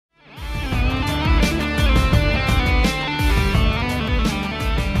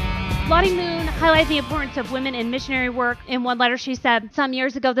emphasized the importance of women in missionary work. In one letter, she said, some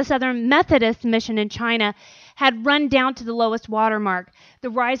years ago, the Southern Methodist mission in China had run down to the lowest water mark.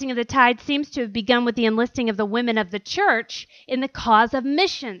 The rising of the tide seems to have begun with the enlisting of the women of the church in the cause of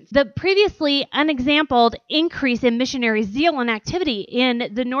missions. The previously unexampled increase in missionary zeal and activity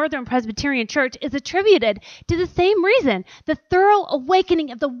in the Northern Presbyterian Church is attributed to the same reason, the thorough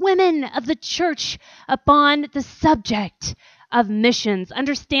awakening of the women of the church upon the subject of missions.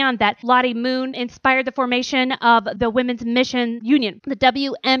 Understand that Lottie Moon inspired the formation of the Women's Mission Union, the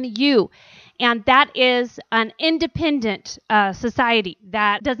WMU. And that is an independent society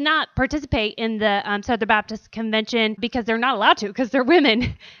that does not participate in the Southern Baptist Convention because they're not allowed to, because they're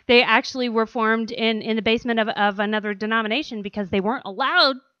women. They actually were formed in the basement of another denomination because they weren't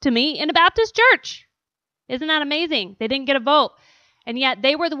allowed to meet in a Baptist church. Isn't that amazing? They didn't get a vote. And yet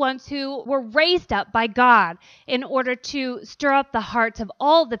they were the ones who were raised up by God in order to stir up the hearts of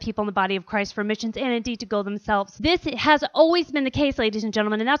all the people in the body of Christ for missions and indeed to go themselves. This has always been the case, ladies and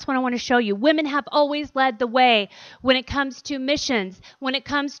gentlemen, and that's what I want to show you. Women have always led the way when it comes to missions, when it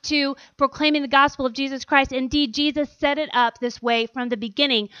comes to proclaiming the gospel of Jesus Christ. Indeed, Jesus set it up this way from the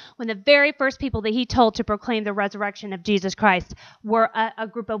beginning when the very first people that he told to proclaim the resurrection of Jesus Christ were a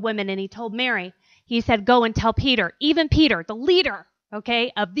group of women. And he told Mary, he said, go and tell Peter, even Peter, the leader,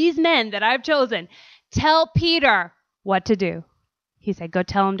 okay, of these men that I've chosen, tell Peter what to do. He said, go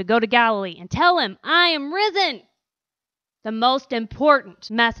tell him to go to Galilee and tell him I am risen. The most important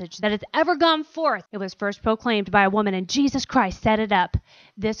message that has ever gone forth, it was first proclaimed by a woman, and Jesus Christ set it up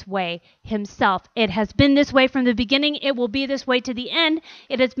this way himself. It has been this way from the beginning. It will be this way to the end.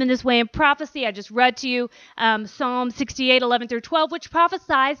 It has been this way in prophecy. I just read to you Psalm 68, 11 through 12, which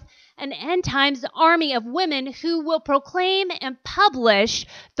prophesies an end times army of women who will proclaim and publish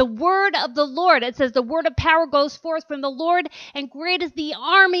the word of the Lord. It says the word of power goes forth from the Lord, and great is the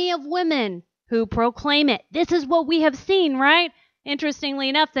army of women who proclaim it. This is what we have seen, right? Interestingly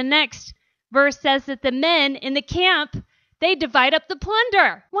enough, the next verse says that the men in the camp, they divide up the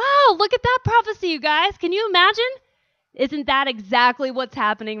plunder. Wow, look at that prophecy, you guys. Can you imagine? Isn't that exactly what's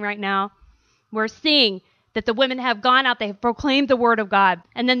happening right now? We're seeing that the women have gone out, they have proclaimed the word of God,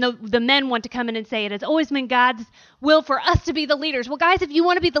 and then the men want to come in and say it has always been God's will for us to be the leaders. Well, guys, if you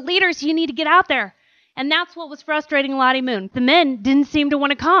want to be the leaders, you need to get out there. And that's what was frustrating Lottie Moon. The men didn't seem to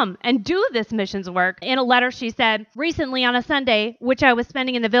want to come and do this missions work. In a letter, she said, recently on a Sunday, which I was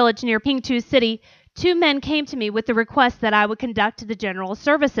spending in the village near Pingtu City, 2 men came to me with the request that I would conduct the general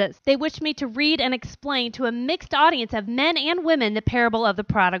services. They wished me to read and explain to a mixed audience of men and women the parable of the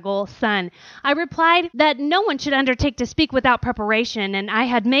prodigal son. I replied that no one should undertake to speak without preparation, and I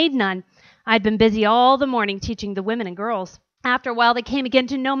had made none. I'd been busy all the morning teaching the women and girls. After a while, they came again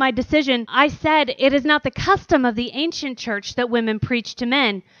to know my decision. I said, it is not the custom of the ancient church that women preach to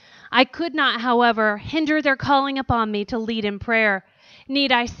men. I could not, however, hinder their calling upon me to lead in prayer.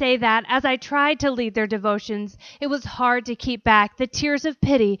 Need I say that, as I tried to lead their devotions, it was hard to keep back the tears of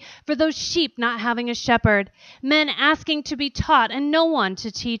pity for those sheep not having a shepherd, men asking to be taught and no one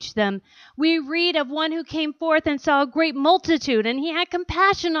to teach them. We read of one who came forth and saw a great multitude, and he had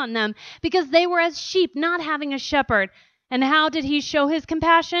compassion on them because they were as sheep not having a shepherd. And how did he show his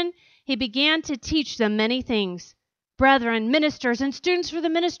compassion? He began to teach them many things. Brethren, ministers, and students for the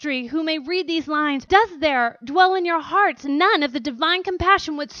ministry who may read these lines, does there dwell in your hearts none of the divine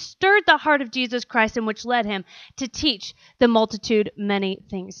compassion which stirred the heart of Jesus Christ and which led him to teach the multitude many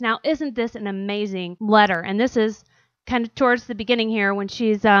things? Now, isn't this an amazing letter? And this is kind of towards the beginning here when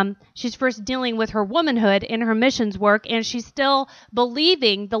she's first dealing with her womanhood in her missions work, and she's still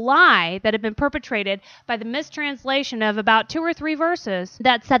believing the lie that had been perpetrated by the mistranslation of about 2 or 3 verses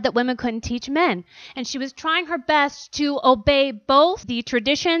that said that women couldn't teach men. And she was trying her best to obey both the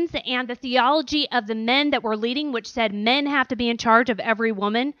traditions and the theology of the men that were leading, which said men have to be in charge of every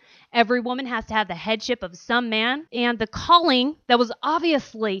woman. Every woman has to have the headship of some man, and the calling that was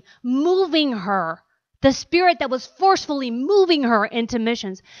obviously moving her, the spirit that was forcefully moving her into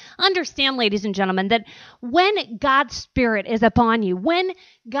missions. Understand, ladies and gentlemen, that when God's Spirit is upon you, when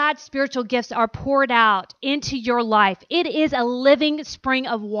God's spiritual gifts are poured out into your life, it is a living spring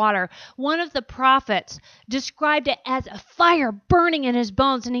of water. One of the prophets described it as a fire burning in his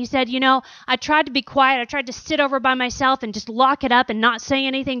bones, and he said, I tried to be quiet. I tried to sit over by myself and just lock it up and not say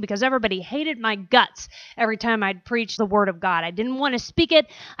anything because everybody hated my guts every time I'd preach the Word of God. I didn't want to speak it.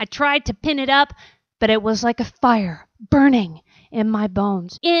 I tried to pin it up, but it was like a fire burning in my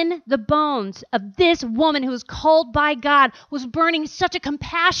bones. In the bones of this woman who was called by God was burning such a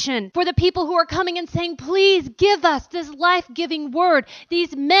compassion for the people who are coming and saying, please give us this life-giving word.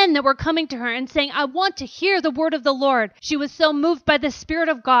 These men that were coming to her and saying, I want to hear the word of the Lord. She was so moved by the Spirit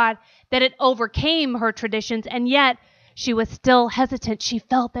of God that it overcame her traditions, and yet she was still hesitant. She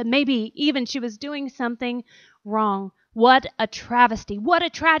felt that maybe even she was doing something wrong. What a travesty. What a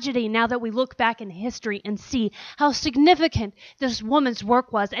tragedy now that we look back in history and see how significant this woman's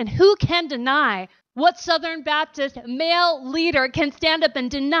work was. And who can deny? What Southern Baptist male leader can stand up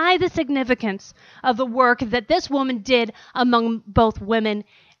and deny the significance of the work that this woman did among both women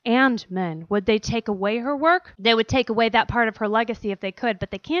and men? Would they take away her work? They would take away that part of her legacy if they could,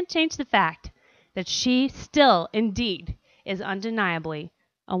 but they can't change the fact that she still, indeed, is undeniably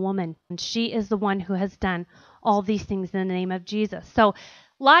a woman. And she is the one who has done all these things in the name of Jesus. So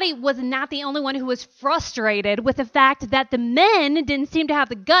Lottie was not the only one who was frustrated with the fact that the men didn't seem to have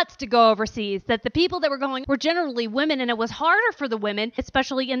the guts to go overseas, that the people that were going were generally women, and it was harder for the women,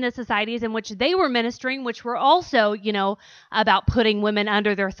 especially in the societies in which they were ministering, which were also, about putting women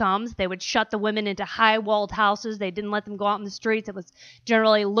under their thumbs. They would shut the women into high-walled houses. They didn't let them go out in the streets. It was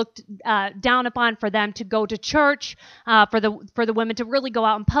generally looked down upon for them to go to church, for the women to really go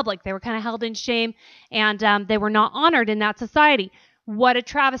out in public. They were kind of held in shame, and they were not honored in that society. What a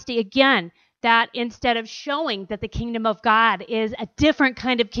travesty, again, that instead of showing that the kingdom of God is a different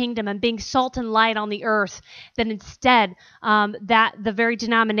kind of kingdom and being salt and light on the earth, that instead that the very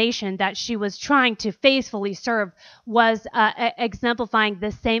denomination that she was trying to faithfully serve was exemplifying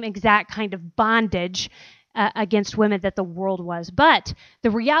the same exact kind of bondage against women that the world was. But the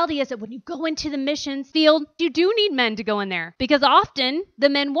reality is that when you go into the missions field, you do need men to go in there, because often the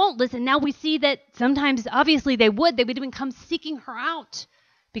men won't listen. Now we see that sometimes, obviously, they would even come seeking her out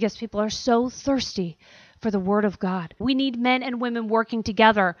because people are so thirsty for the word of God. We need men and women working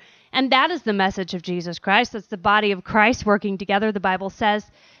together. And that is the message of Jesus Christ. That's the body of Christ working together. The Bible says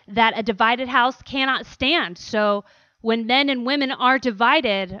that a divided house cannot stand. So when men and women are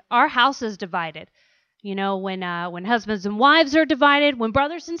divided, our house is divided. When husbands and wives are divided, when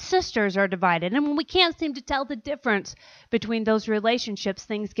brothers and sisters are divided, and when we can't seem to tell the difference between those relationships,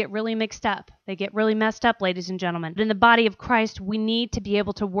 things get really mixed up. They get really messed up, ladies and gentlemen. But in the body of Christ, we need to be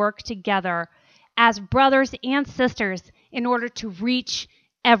able to work together as brothers and sisters in order to reach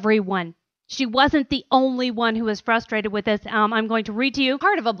everyone. She wasn't the only one who was frustrated with this. I'm going to read to you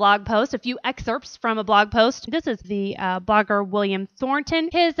part of a blog post, a few excerpts from a blog post. This is the blogger William Thornton.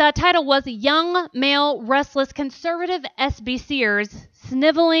 His title was Young Male Restless Conservative SBCers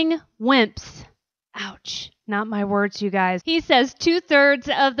Sniveling Wimps. Ouch. Not my words, you guys. He says 2/3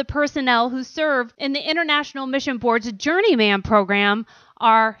 of the personnel who serve in the International Mission Board's Journeyman program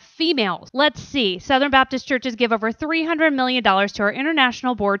are females. Let's see. Southern Baptist churches give over $300 million to our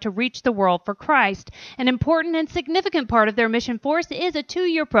international board to reach the world for Christ. An important and significant part of their mission force is a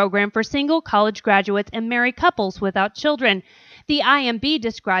 2-year program for single college graduates and married couples without children. The IMB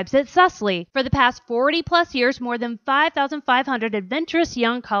describes it thusly. For the past 40-plus years, more than 5,500 adventurous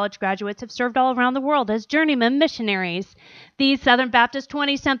young college graduates have served all around the world as journeyman missionaries. These Southern Baptist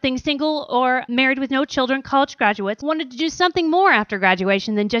 20-something single or married with no children college graduates wanted to do something more after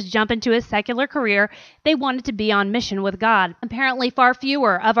graduation than just jump into a secular career. They wanted to be on mission with God. Apparently, far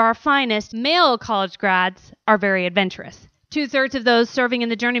fewer of our finest male college grads are very adventurous. 2/3 of those serving in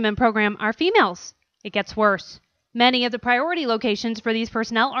the Journeyman program are females. It gets worse. Many of the priority locations for these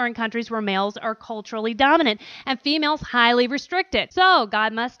personnel are in countries where males are culturally dominant and females highly restricted. So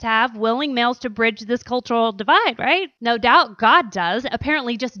God must have willing males to bridge this cultural divide, right? No doubt God does,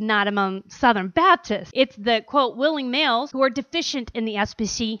 apparently just not among Southern Baptists. It's the, quote, willing males who are deficient in the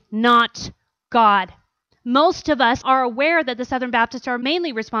SBC, not God. Most of us are aware that the Southern Baptists are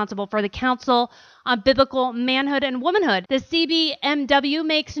mainly responsible for the Council on Biblical Manhood and Womanhood. The CBMW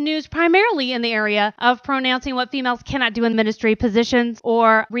makes news primarily in the area of pronouncing what females cannot do in ministry positions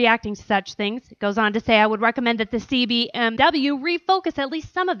or reacting to such things. It goes on to say, I would recommend that the CBMW refocus at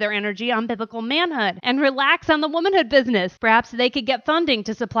least some of their energy on biblical manhood and relax on the womanhood business. Perhaps they could get funding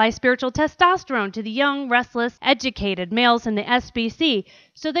to supply spiritual testosterone to the young, restless, educated males in the SBC,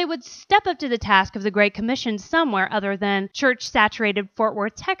 so they would step up to the task of the Great Commission somewhere other than church-saturated Fort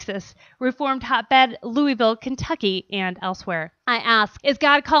Worth, Texas, Reformed hotbed Louisville, Kentucky, and elsewhere. I ask, is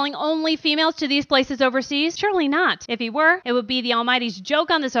God calling only females to these places overseas? Surely not. If he were, it would be the Almighty's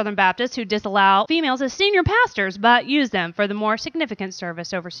joke on the Southern Baptists who disallow females as senior pastors, but use them for the more significant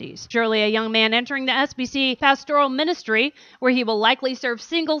service overseas. Surely a young man entering the SBC pastoral ministry, where he will likely serve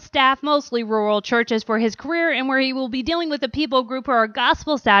single staff, mostly rural churches for his career, and where he will be dealing with a people group who are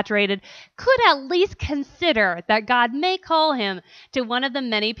gospel saturated, could at least consider that God may call him to one of the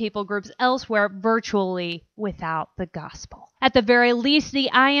many people groups elsewhere virtually without the gospel. At the very least, the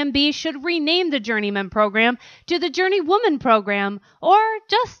IMB should rename the Journeyman program to the Journeywoman program, or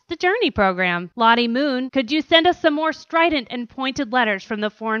just the Journey program. Lottie Moon, could you send us some more strident and pointed letters from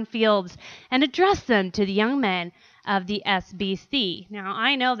the foreign fields and address them to the young men of the SBC? Now,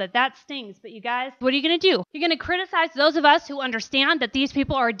 I know that stings, but you guys, what are you going to do? You're going to criticize those of us who understand that these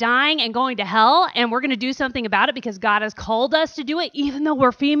people are dying and going to hell, and we're going to do something about it because God has called us to do it, even though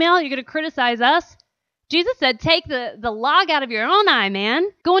we're female? You're going to criticize us? Jesus said, take the log out of your own eye, man.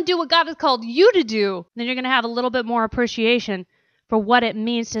 Go and do what God has called you to do. Then you're going to have a little bit more appreciation for what it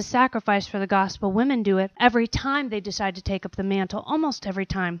means to sacrifice for the gospel. Women do it every time they decide to take up the mantle, almost every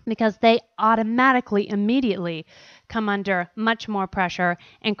time, because they automatically, immediately come under much more pressure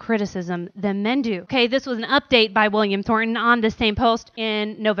and criticism than men do. Okay, this was an update by William Thornton on the same post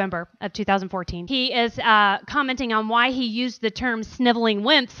in November of 2014. He is commenting on why he used the term sniveling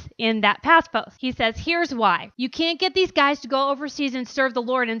wimps in that past post. He says, here's why. You can't get these guys to go overseas and serve the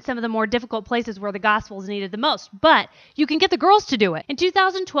Lord in some of the more difficult places where the gospel is needed the most, but you can get the girls to do it. In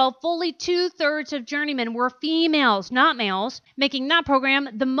 2012, fully 2/3 of journeymen were females, not males, making that program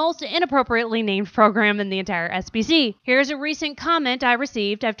the most inappropriately named program in the entire SBC. Here's a recent comment I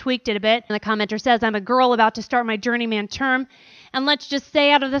received. I've tweaked it a bit. And the commenter says, I'm a girl about to start my journeyman term. And let's just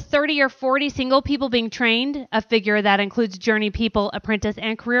say out of the 30 or 40 single people being trained, a figure that includes journey people, apprentice,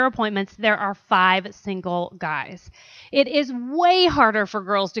 and career appointments, there are 5 single guys. It is way harder for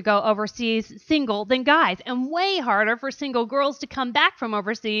girls to go overseas single than guys, and way harder for single girls to come back from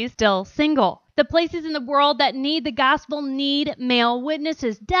overseas still single. The places in the world that need the gospel need male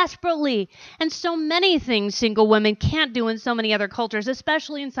witnesses desperately. And so many things single women can't do in so many other cultures,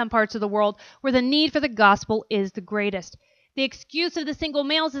 especially in some parts of the world where the need for the gospel is the greatest. The excuse of the single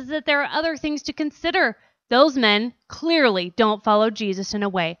males is that there are other things to consider. Those men clearly don't follow Jesus in a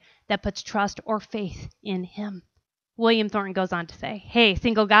way that puts trust or faith in him. William Thornton goes on to say, hey,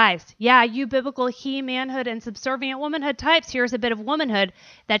 single guys, yeah, you biblical he-manhood and subservient womanhood types, here's a bit of womanhood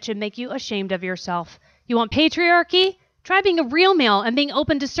that should make you ashamed of yourself. You want patriarchy? Try being a real male and being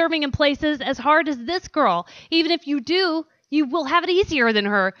open to serving in places as hard as this girl. Even if you do, you will have it easier than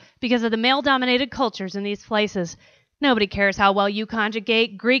her because of the male-dominated cultures in these places. Nobody cares how well you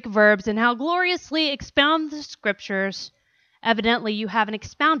conjugate Greek verbs and how gloriously expound the scriptures. Evidently, you haven't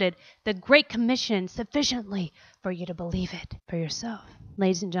expounded the Great Commission sufficiently for you to believe it for yourself.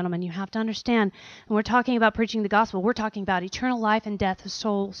 Ladies and gentlemen, you have to understand, when we're talking about preaching the gospel, we're talking about eternal life and death of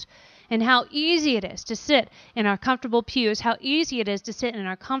souls, and how easy it is to sit in our comfortable pews, how easy it is to sit in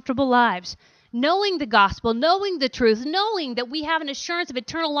our comfortable lives, knowing the gospel, knowing the truth, knowing that we have an assurance of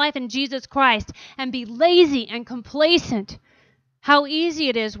eternal life in Jesus Christ, and be lazy and complacent. How easy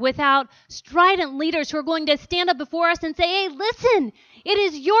it is without strident leaders who are going to stand up before us and say, hey, listen, it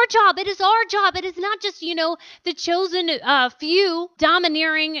is your job. It is our job. It is not just, the chosen few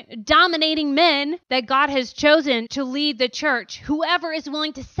dominating men that God has chosen to lead the church. Whoever is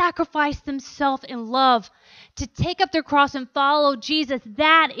willing to sacrifice themselves in love, to take up their cross and follow Jesus,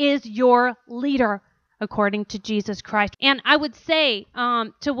 that is your leader, according to Jesus Christ. And I would say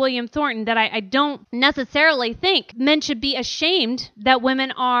to William Thornton that I don't necessarily think men should be ashamed that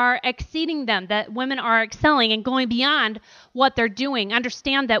women are exceeding them, that women are excelling and going beyond what they're doing.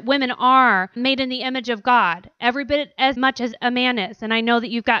 Understand that women are made in the image of God, every bit as much as a man is. And I know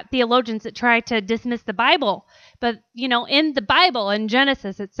that you've got theologians that try to dismiss the Bible, but, in the Bible, in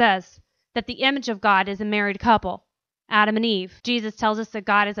Genesis, it says that the image of God is a married couple, Adam and Eve. Jesus tells us that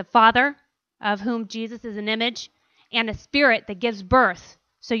God is a father, of whom Jesus is an image, and a spirit that gives birth.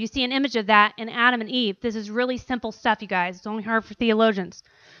 So you see an image of that in Adam and Eve. This is really simple stuff, you guys. It's only hard for theologians.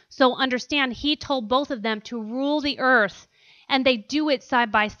 So understand, he told both of them to rule the earth, and they do it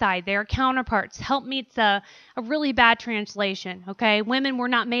side by side. They are counterparts. Helpmeet's a really bad translation, okay? Women were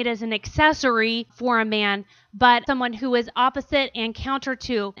not made as an accessory for a man, but someone who is opposite and counter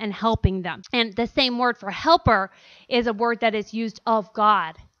to and helping them. And the same word for helper is a word that is used of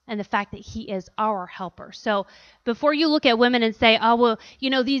God. and the fact that he is our helper. So before you look at women and say, oh, well,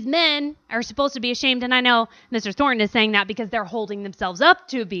 these men are supposed to be ashamed, and I know Mr. Thornton is saying that because they're holding themselves up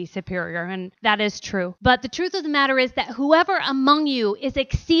to be superior, and that is true. But the truth of the matter is that whoever among you is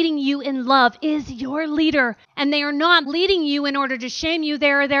exceeding you in love is your leader, and they are not leading you in order to shame you.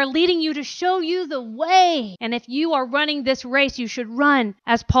 They're leading you to show you the way. And if you are running this race, you should run,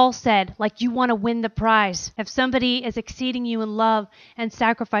 as Paul said, like you want to win the prize. If somebody is exceeding you in love and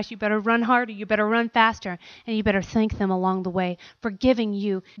sacrifice, you better run harder, you better run faster, and you better thank them along the way for giving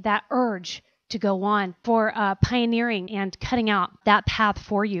you that urge to go on, for pioneering and cutting out that path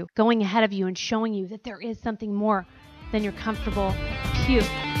for you, going ahead of you and showing you that there is something more than your comfortable pew.